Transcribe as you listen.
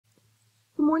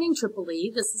morning,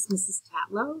 Tripoli. This is Mrs.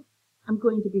 Tatlow. I'm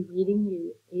going to be reading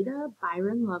you Ada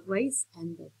Byron Lovelace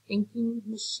and the Thinking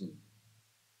Machine.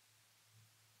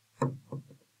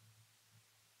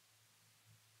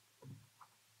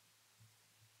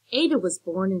 Ada was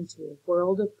born into a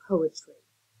world of poetry,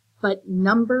 but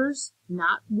numbers,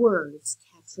 not words,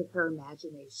 captured her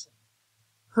imagination.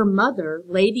 Her mother,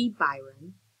 Lady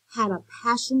Byron, had a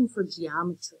passion for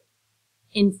geometry.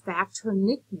 In fact, her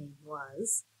nickname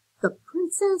was the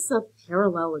Princess of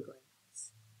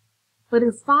Parallelograms. But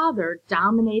her father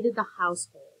dominated the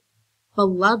household.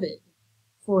 Beloved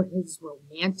for his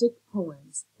romantic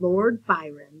poems, Lord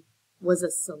Byron was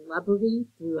a celebrity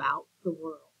throughout the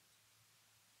world.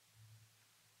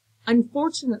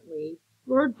 Unfortunately,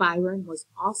 Lord Byron was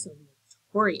also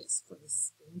notorious for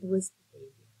his scandalous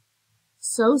behavior.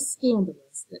 So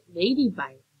scandalous that Lady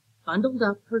Byron bundled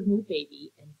up her new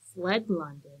baby and fled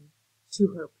London to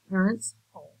her parents'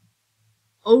 home,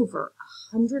 over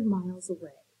 100 miles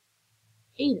away.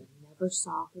 Ada never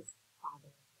saw her father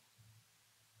again.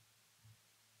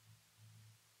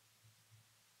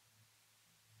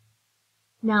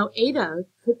 Now Ada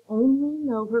could only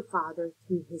know her father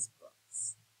through his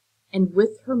books, and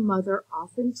with her mother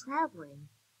often traveling,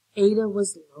 Ada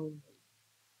was lonely.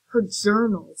 Her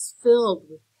journals filled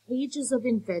with pages of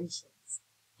inventions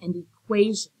and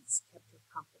equations kept her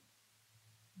company.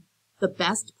 The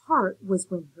best part was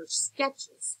when her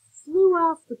sketches flew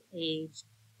off the page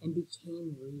and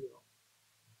became real.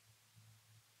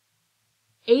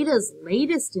 Ada's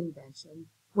latest invention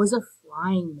was a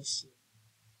flying machine.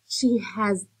 She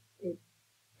has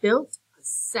built a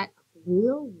set of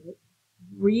real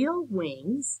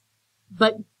wings,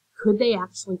 but could they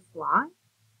actually fly?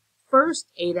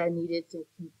 First, Ada needed to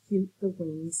compute the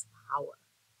wings' power.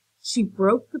 She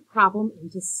broke the problem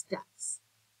into steps: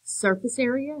 surface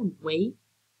area and weight,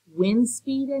 wind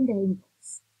speed and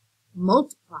angles,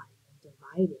 multiplying and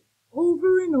dividing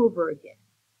over and over again.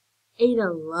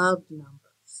 Ada loved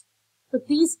numbers, but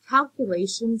these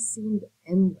calculations seemed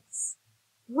endless.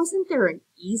 Wasn't there an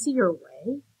easier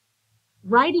way?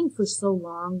 Writing for so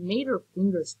long made her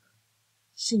fingers hurt.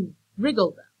 She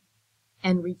wriggled them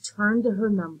and returned to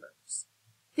her numbers.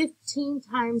 15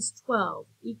 times 12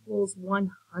 equals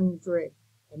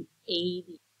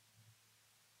 180.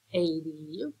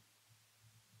 80.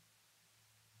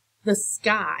 The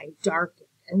sky darkened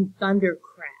and thunder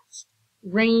crashed.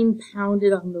 Rain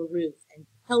pounded on the roof and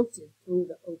pelted through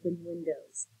the open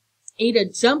windows. Ada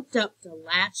jumped up to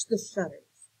latch the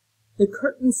shutters. The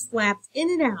curtains flapped in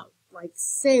and out like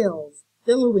sails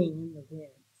billowing in the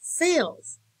wind.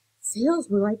 Sails! Sails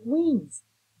were like wings.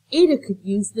 Ada could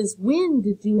use this wind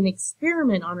to do an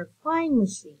experiment on her flying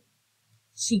machine.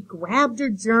 She grabbed her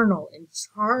journal and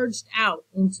charged out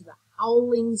into the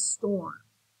howling storm.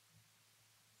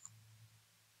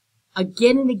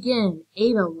 Again and again,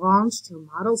 Ada launched her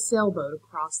model sailboat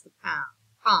across the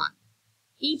pond.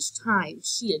 Each time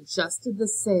she adjusted the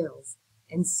sails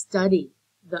and studied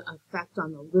the effect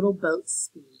on the little boat's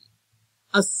speed.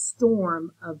 A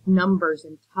storm of numbers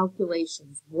and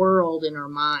calculations whirled in her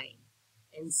mind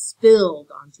and spilled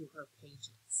onto her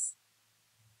pages.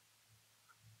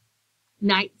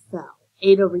 Night fell.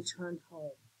 Ada returned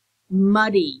home,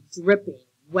 muddy, dripping,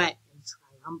 wet, and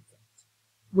triumphant.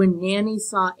 When Nanny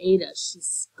saw Ada, she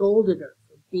scolded her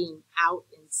for being out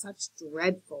in such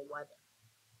dreadful weather.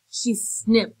 She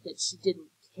sniffed that she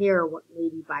didn't care what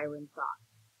Lady Byron thought.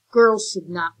 Girls should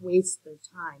not waste their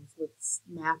time with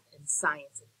math and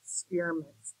science and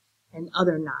experiments and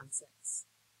other nonsense.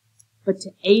 But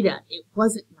to Ada, it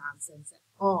wasn't nonsense at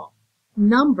all.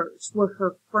 Numbers were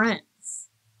her friends.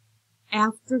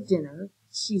 After dinner,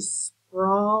 she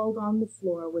sprawled on the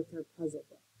floor with her puzzle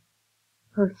book.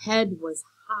 Her head was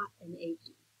hot and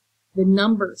achy. The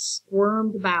numbers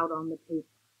squirmed about on the paper,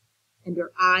 and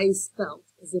her eyes felt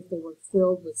as if they were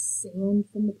filled with sand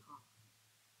from the pond.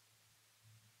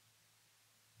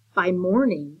 By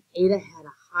morning, Ada had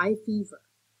a high fever.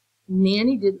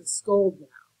 Nanny didn't scold now.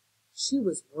 She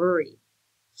was worried.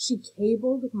 She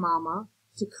cabled Mama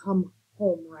to come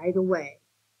home right away.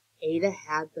 Ada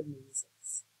had the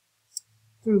measles.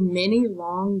 Through many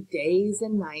long days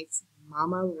and nights,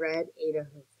 Mama read Ada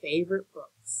her favorite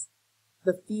books.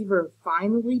 The fever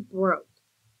finally broke,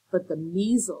 but the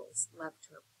measles left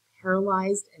her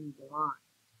paralyzed and blind.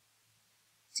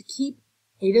 To keep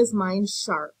Ada's mind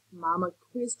sharp, Mama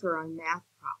quizzed her on math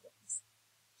problems.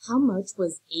 How much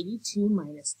was 82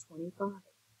 minus 25?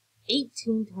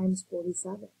 18 times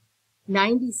 47.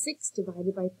 96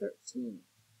 divided by 13.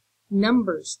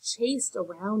 Numbers chased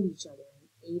around each other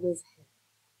in Ada's head.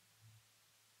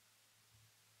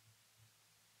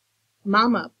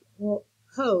 Mama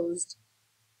posed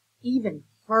even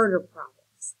harder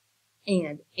problems,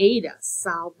 and Ada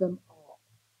solved them all.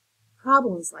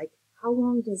 Problems like, how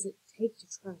long does it take to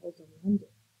travel to London?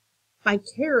 By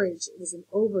carriage, it was an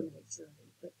overnight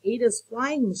journey, but Ada's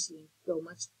flying machine could go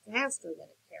much faster than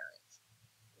a carriage.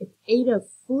 If Ada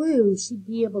flew, she'd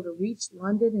be able to reach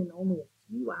London in only a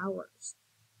few hours,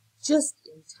 just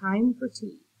in time for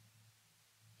tea.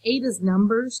 Ada's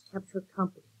numbers kept her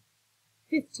company.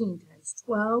 15 times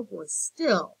 12 was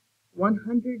still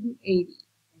 180,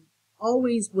 and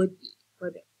always would be,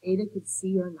 whether Ada could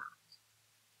see or not.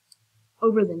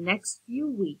 Over the next few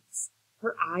weeks,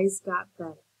 her eyes got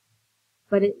better,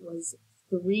 but it was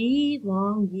 3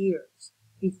 long years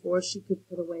before she could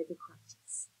put away the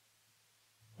crutches.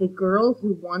 The girl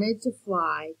who wanted to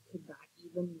fly could not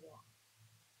even walk,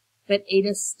 but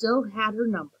Ada still had her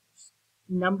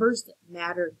numbers that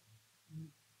mattered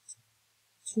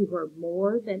to her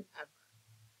more than ever.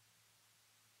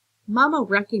 Mama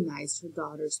recognized her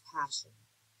daughter's passion.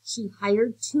 She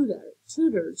hired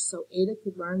tutors so Ada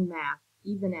could learn math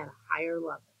even at a higher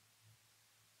level.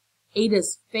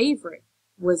 Ada's favorite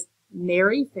was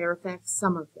Mary Fairfax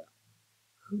Somerville,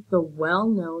 the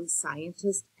well-known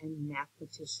scientist and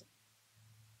mathematician.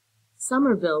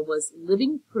 Somerville was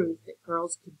living proof that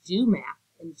girls could do math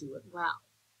and do it well.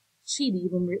 She'd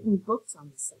even written books on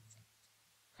the subject,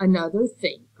 another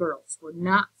thing girls were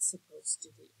not supposed to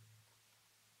do.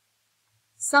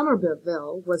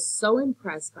 Somerville was so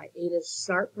impressed by Ada's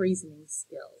sharp reasoning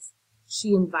skills,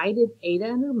 she invited Ada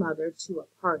and her mother to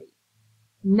a party.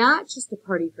 Not just a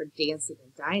party for dancing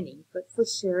and dining, but for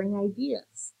sharing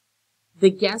ideas. The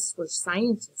guests were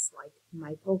scientists like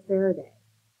Michael Faraday,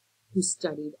 who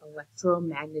studied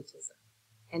electromagnetism,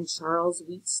 and Charles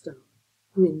Wheatstone,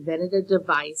 who invented a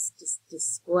device to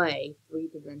display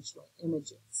three-dimensional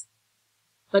images.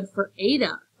 But for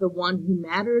Ada, the one who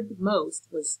mattered most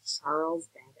was Charles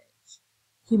Babbage.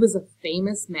 He was a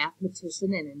famous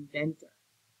mathematician and inventor,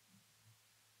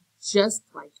 just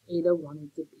like Ada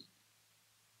wanted to be.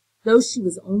 Though she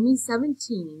was only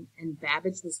 17 and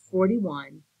Babbage was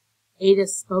 41, Ada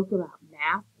spoke about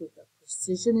math with a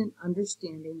precision and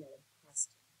understanding that impressed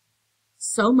him.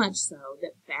 So much so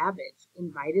that Babbage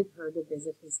invited her to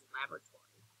visit his laboratory.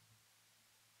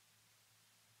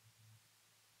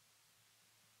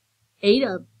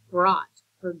 Ada brought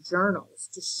her journals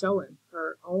to show him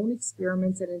her own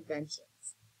experiments and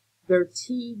inventions. Their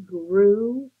tea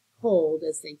grew cold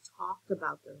as they talked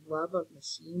about their love of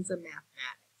machines and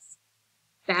mathematics.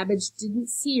 Babbage didn't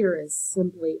see her as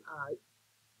simply a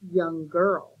young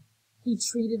girl. He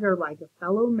treated her like a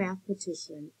fellow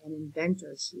mathematician and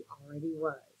inventor she already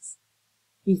was.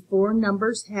 Before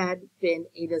numbers had been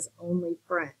Ada's only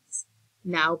friends.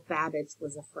 Now Babbage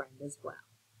was a friend as well.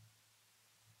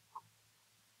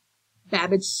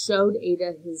 Babbage showed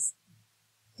Ada his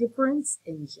difference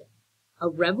engine, a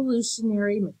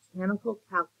revolutionary mechanical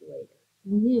calculator.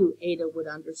 He knew Ada would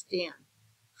understand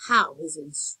how his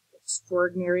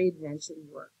extraordinary invention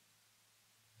worked.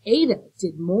 Ada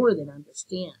did more than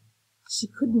understand. She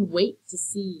couldn't wait to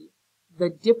see the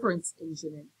difference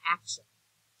engine in action.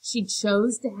 She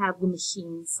chose to have the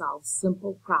machine solve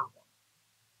simple problems.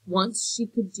 Once she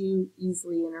could do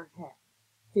easily in her head,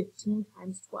 15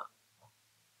 times 12.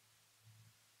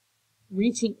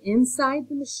 Reaching inside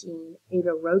the machine,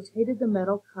 Ada rotated the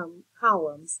metal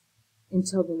columns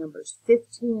until the numbers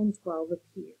 15 and 12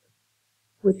 appeared.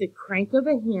 With the crank of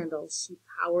a handle, she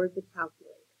powered the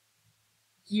calculator.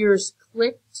 Gears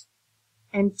clicked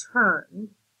and turned.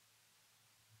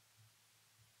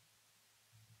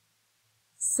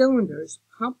 Cylinders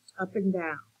pumped up and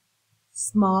down.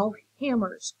 Small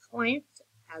hammers clamped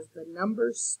as the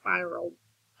numbers spiraled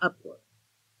upward,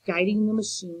 guiding the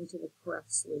machine to the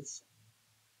correct solution.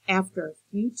 After a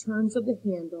few turns of the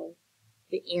handle,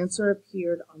 the answer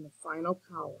appeared on the final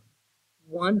column,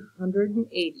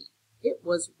 180. It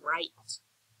was right.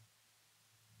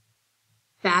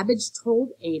 Babbage told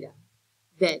Ada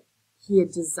that he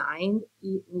had designed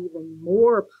an even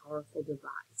more powerful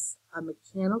device, a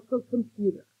mechanical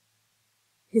computer.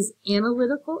 His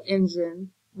analytical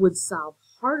engine would solve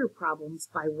harder problems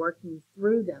by working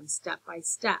through them step by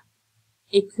step.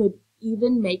 It could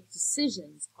even make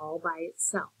decisions all by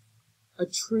itself, a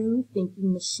true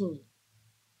thinking machine.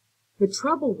 The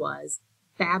trouble was,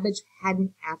 Babbage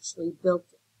hadn't actually built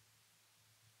it.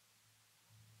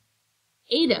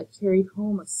 Ada carried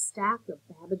home a stack of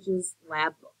Babbage's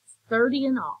lab books, 30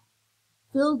 in all,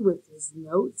 filled with his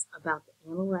notes about the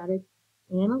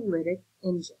analytic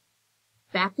engine.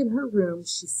 Back in her room,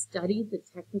 she studied the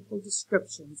technical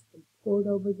descriptions and pored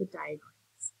over the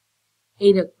diagrams.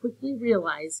 Ada quickly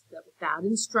realized that without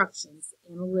instructions,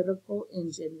 the analytical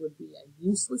engine would be a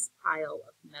useless pile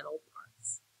of metal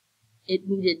parts. It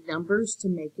needed numbers to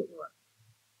make it work.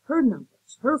 Her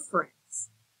numbers, her friends.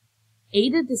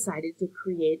 Ada decided to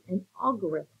create an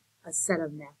algorithm, a set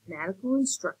of mathematical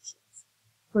instructions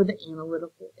for the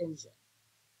analytical engine.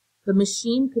 The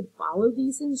machine could follow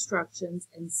these instructions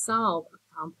and solve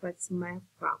a complex math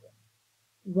problem,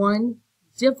 one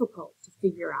difficult to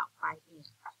figure out by hand.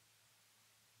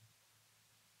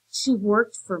 She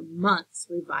worked for months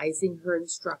revising her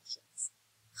instructions.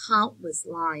 Countless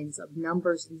lines of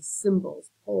numbers and symbols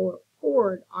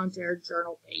poured onto her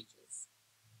journal pages.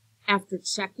 After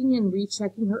checking and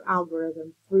rechecking her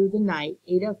algorithm through the night,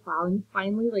 Ada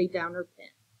finally laid down her pen.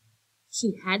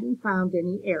 She hadn't found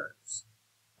any errors.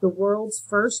 The world's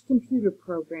first computer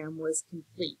program was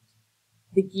complete.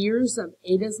 The gears of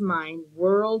Ada's mind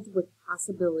whirled with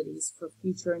possibilities for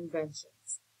future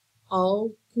inventions,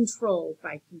 all controlled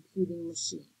by computing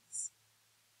machines.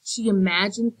 She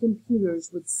imagined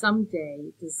computers would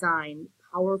someday design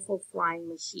powerful flying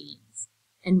machines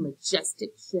and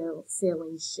majestic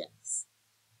sailing ships.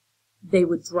 They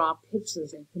would draw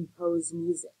pictures and compose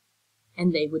music,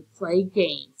 and they would play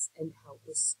games and help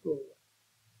with schoolwork.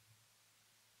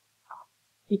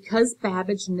 Because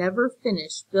Babbage never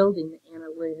finished building the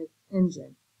analytic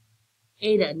engine,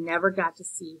 Ada never got to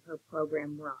see her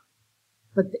program run,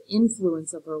 but the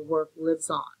influence of her work lives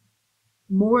on.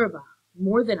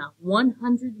 More than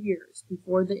 100 years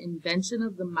before the invention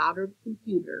of the modern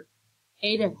computer,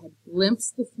 Ada had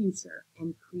glimpsed the future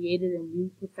and created a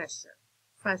new profession,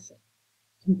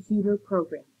 computer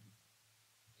programming.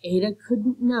 Ada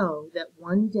couldn't know that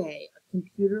one day a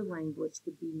computer language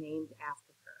would be named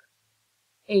after her.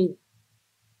 Ada,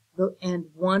 and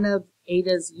one of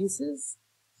Ada's uses,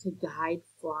 to guide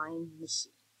flying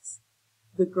machines.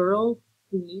 The girl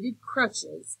who needed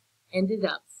crutches ended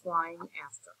up flying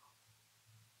after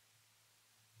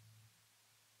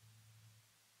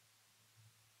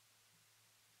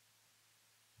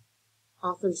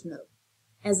all. Author's note.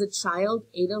 As a child,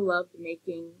 Ada loved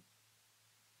making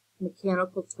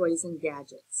mechanical toys and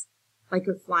gadgets, like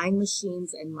her flying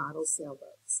machines and model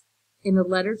sailboats. In a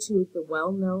letter to the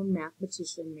well-known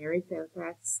mathematician Mary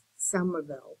Fairfax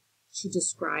Somerville, she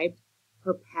described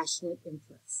her passionate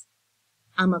interest.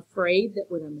 I'm afraid that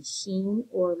when a machine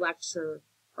or lecture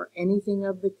or anything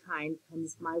of the kind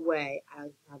comes my way, I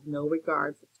have no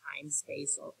regard for time,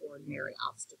 space, or ordinary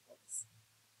obstacles.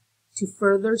 To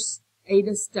further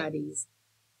Ada's studies,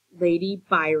 Lady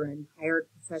Byron hired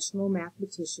professional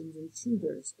mathematicians and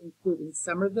tutors, including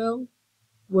Somerville,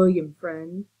 William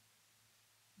Friend,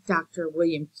 Dr.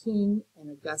 William King, and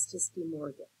Augustus de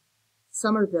Morgan.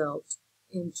 Somerville,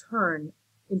 in turn,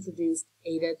 introduced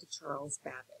Ada to Charles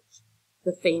Babbage,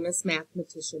 the famous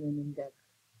mathematician and inventor.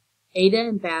 Ada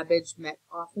and Babbage met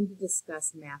often to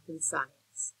discuss math and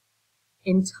science.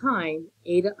 In time,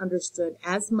 Ada understood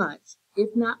as much,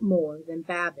 if not more, than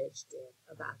Babbage did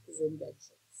about his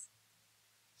inventions.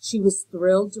 She was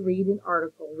thrilled to read an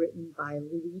article written by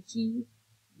Luigi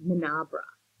Manabre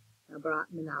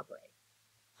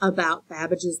about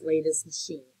Babbage's latest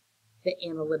machine, the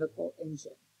analytical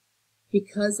engine.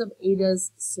 Because of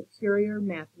Ada's superior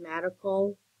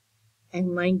mathematical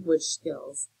and language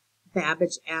skills,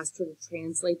 Babbage asked her to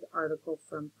translate the article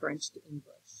from French to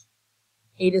English.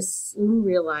 Ada soon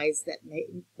realized that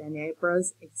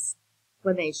Manabre's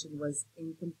explanation was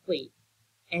incomplete,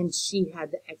 and she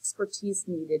had the expertise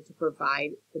needed to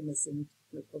provide the missing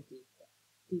technical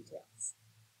details.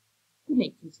 You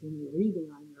may continue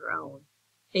reading on your own.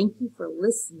 Thank you for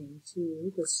listening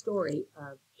to the story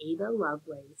of Ada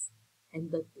Lovelace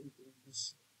and the Thinking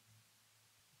Machine.